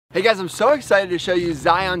Hey guys, I'm so excited to show you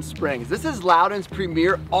Zion Springs. This is Loudoun's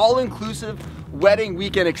premier all-inclusive wedding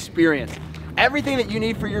weekend experience. Everything that you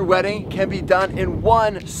need for your wedding can be done in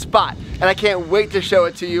one spot. And I can't wait to show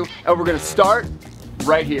it to you. And we're gonna start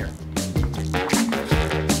right here.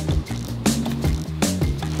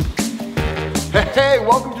 Hey,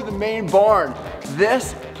 welcome to the main barn.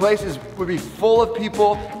 This place would be full of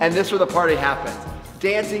people, and this is where the party happens.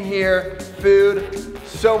 Dancing here, food,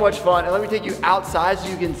 so much fun. And let me take you outside so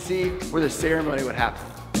you can see where the ceremony would happen.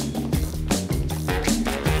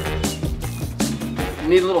 You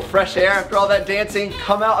need a little fresh air after all that dancing?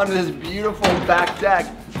 Come out under this beautiful back deck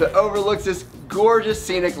that overlooks this gorgeous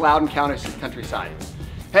scenic Loudoun countryside.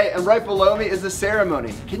 Hey, and right below me is the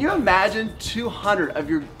ceremony. Can you imagine 200 of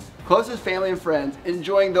your closest family and friends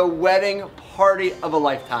enjoying the wedding party of a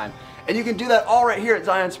lifetime? And you can do that all right here at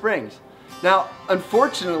Zion Springs. Now,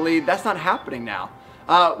 unfortunately, that's not happening now.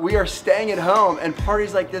 We are staying at home and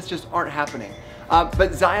parties like this just aren't happening.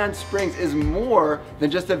 But Zion Springs is more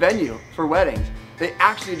than just a venue for weddings. They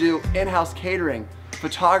actually do in-house catering,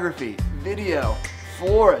 photography, video,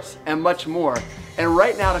 florists, and much more. And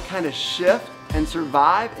right now, to kind of shift and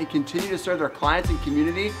survive and continue to serve their clients and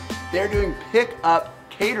community, they're doing pick-up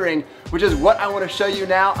catering, which is what I want to show you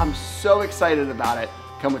now. I'm so excited about it.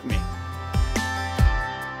 Come with me.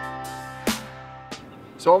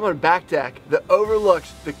 So I'm on a back deck that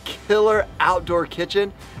overlooks the killer outdoor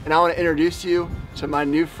kitchen, and I want to introduce you to my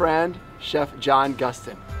new friend, Chef John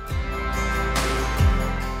Gustin.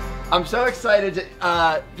 I'm so excited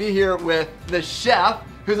to be here with the chef,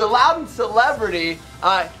 who's a Loudoun celebrity.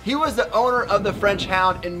 He was the owner of the French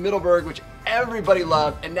Hound in Middleburg, which everybody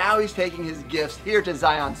loved, and now he's taking his gifts here to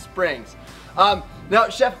Zion Springs. Now,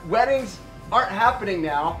 Chef, weddings aren't happening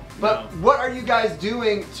now, but what are you guys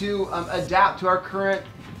doing to adapt to our current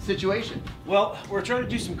situation? Well, we're trying to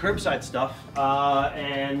do some curbside stuff,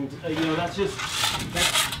 and you know, that's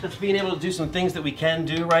being able to do some things that we can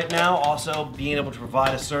do right now. Also, being able to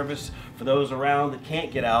provide a service for those around that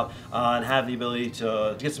can't get out and have the ability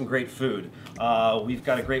to get some great food. We've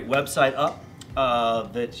got a great website up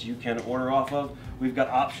that you can order off of. We've got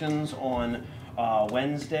options on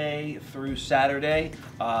Wednesday through Saturday,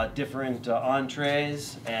 different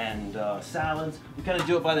entrees and salads. We kind of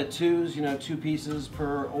do it by the twos, you know, 2 pieces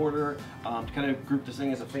per order, to kind of group this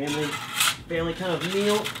thing as a family kind of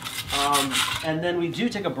meal. And then we do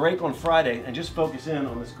take a break on Friday and just focus in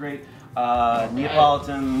on this great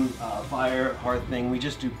Neapolitan fire hearth thing. We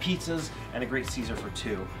just do pizzas and a great Caesar for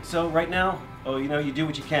 2. So right now, you know, you do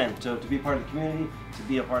what you can to be a part of the community, to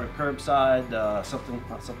be a part of curbside, something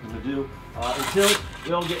to do until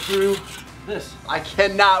we all get through this. I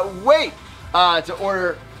cannot wait to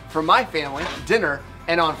order for my family dinner,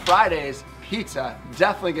 and on Fridays, pizza.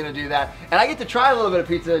 Definitely gonna do that. And I get to try a little bit of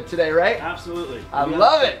pizza today, right? Absolutely. I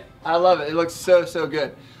love it. I love it. It looks so, so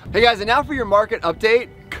good. Hey guys, and now for your market update,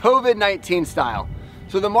 COVID-19 style.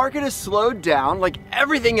 So the market has slowed down like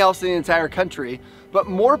everything else in the entire country, but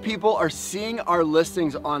more people are seeing our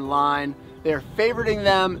listings online. They're favoriting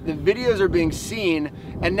them, the videos are being seen,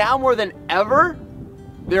 and now more than ever,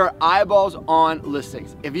 there are eyeballs on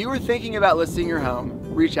listings. If you were thinking about listing your home,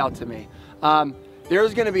 reach out to me.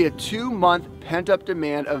 There's gonna be a 2-month pent-up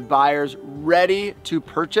demand of buyers ready to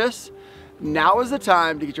purchase. Now is the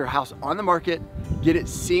time to get your house on the market, get it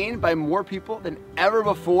seen by more people than ever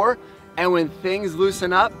before, and when things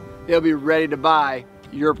loosen up, they'll be ready to buy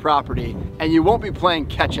your property, and you won't be playing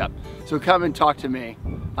catch up. So come and talk to me,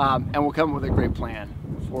 and we'll come up with a great plan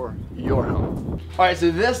for your home. All right, so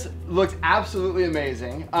this looks absolutely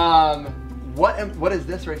amazing. What is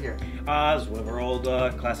this right here? It's one of our old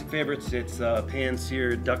classic favorites. It's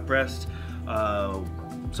pan-seared duck breast,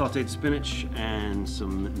 sauteed spinach, and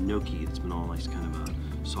some gnocchi. It's been all nice kind of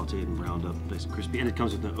sauteed and browned up, nice and crispy, and it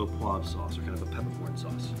comes with an au poivre sauce, or kind of a peppercorn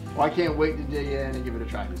sauce. Well, I can't wait to dig in and give it a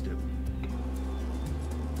try. Let's do it.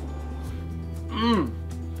 Mmm.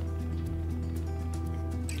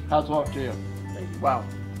 How's it off to you? Thank you. Wow.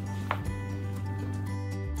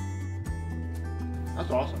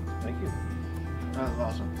 That's awesome. Thank you. That's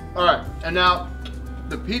awesome. All right, and now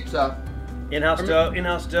the pizza. In-house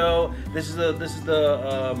dough. This is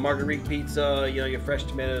the marguerite pizza. You know, your fresh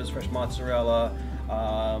tomatoes, fresh mozzarella,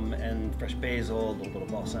 and fresh basil, a little bit of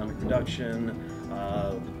balsamic reduction.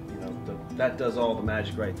 You know, that does all the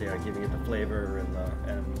magic right there, giving it the flavor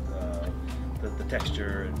and the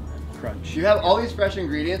texture and crunch. You have all these fresh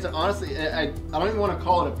ingredients, and honestly, I don't even want to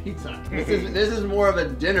call it a pizza. This is more of a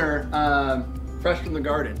dinner, fresh from the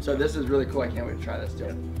garden. So this is really cool. I can't wait to try this too.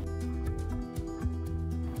 Yeah.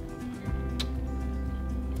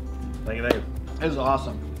 Thank you, thank you. This is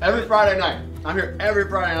awesome. Every Friday night. I'm here every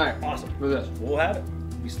Friday night. Awesome. For this. We'll have it.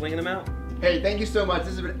 be slinging them out. Hey, thank you so much.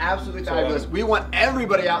 This has been absolutely fabulous. We want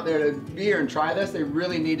everybody out there to be here and try this. They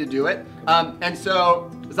really need to do it. And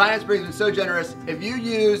so Zion Springs has been so generous. If you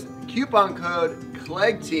use coupon code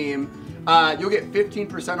CLEGTEAM, you'll get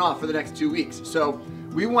 15% off for the next 2 weeks. So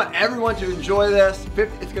we want everyone to enjoy this.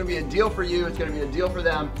 It's gonna be a deal for you. It's gonna be a deal for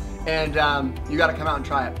them. And you gotta come out and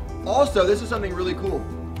try it. Also, this is something really cool.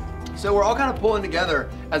 So we're all kind of pulling together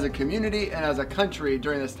as a community and as a country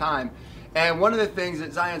during this time. And one of the things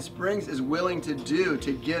that Zion Springs is willing to do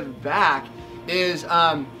to give back is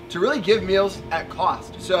to really give meals at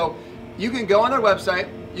cost. So you can go on their website,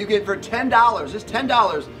 you can, for $10, just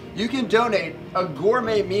 $10, you can donate a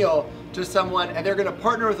gourmet meal to someone, and they're gonna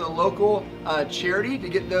partner with a local charity to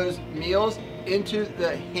get those meals into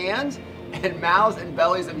the hands and mouths and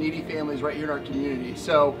bellies of needy families right here in our community.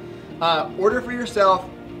 So order for yourself,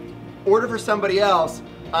 order for somebody else,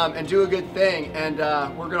 and do a good thing, and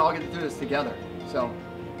we're gonna all get through this together. So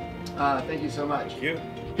thank you so much. Thank you.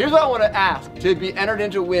 Here's what I want to ask to be entered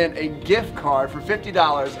into win a gift card for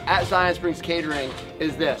 $50 at Zion Springs Catering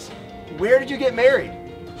is this. Where did you get married?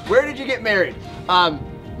 Where did you get married?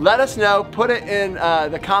 Let us know, put it in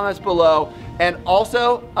the comments below, and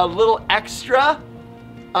also a little extra,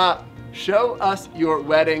 show us your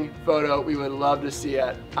wedding photo. We would love to see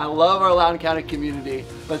it. I love our Loudoun County community.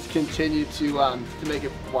 Let's continue to make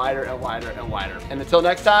it wider and wider and wider. And until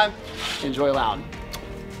next time, enjoy Loudoun.